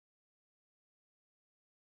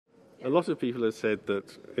A lot of people have said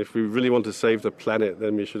that if we really want to save the planet,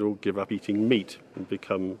 then we should all give up eating meat and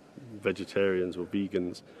become vegetarians or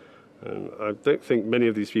vegans. And I don't think many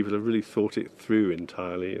of these people have really thought it through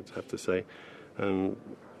entirely, I'd have to say.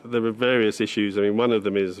 There are various issues. I mean, one of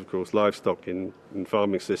them is, of course, livestock in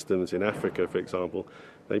farming systems in Africa, for example.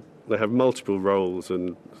 They have multiple roles,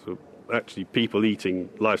 and sort of actually people eating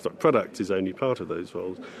livestock products is only part of those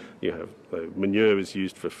roles. You have manure is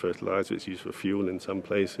used for fertilizer, it's used for fuel in some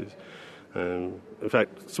places. In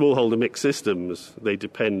fact, smallholder mixed systems, they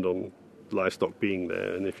depend on livestock being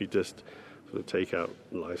there, and if you just sort of take out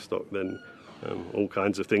livestock, then all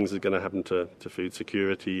kinds of things are going to happen to food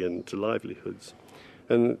security and to livelihoods.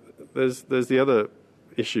 And there's the other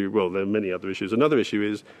issue, well, there are many other issues. Another issue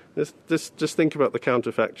is just think about the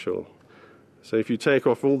counterfactual. So if you take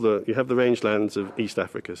off you have the rangelands of East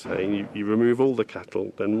Africa, say, and you remove all the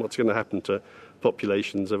cattle, then what's going to happen to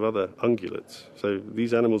populations of other ungulates? So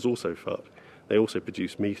these animals also fart. They also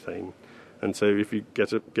produce methane. And so if you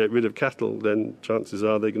get rid of cattle, then chances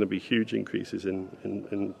are there are going to be huge increases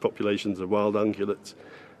in populations of wild ungulates.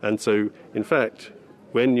 And so, in fact,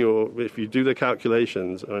 if you do the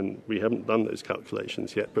calculations, and we haven't done those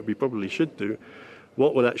calculations yet, but we probably should do,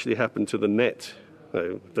 what would actually happen to the net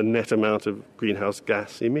amount of greenhouse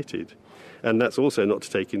gas emitted? And that's also not to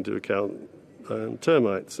take into account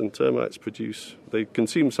termites. And termites they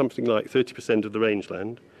consume something like 30% of the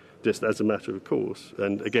rangeland, just as a matter of course.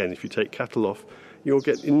 And again, if you take cattle off, you'll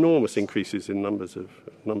get enormous increases in numbers of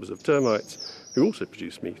termites who also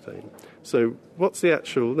produce methane. So what's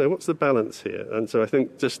the balance here? And so I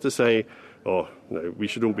think just to say, we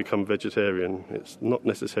should all become vegetarian, it's not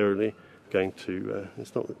necessarily going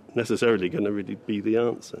to really be the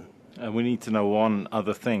answer. And we need to know one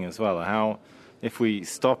other thing as well. How, if we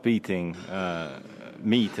stop eating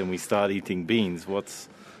meat and we start eating beans, what's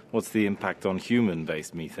the impact on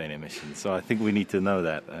human-based methane emissions? So I think we need to know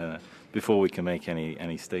that before we can make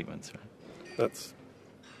any statements. Right? That's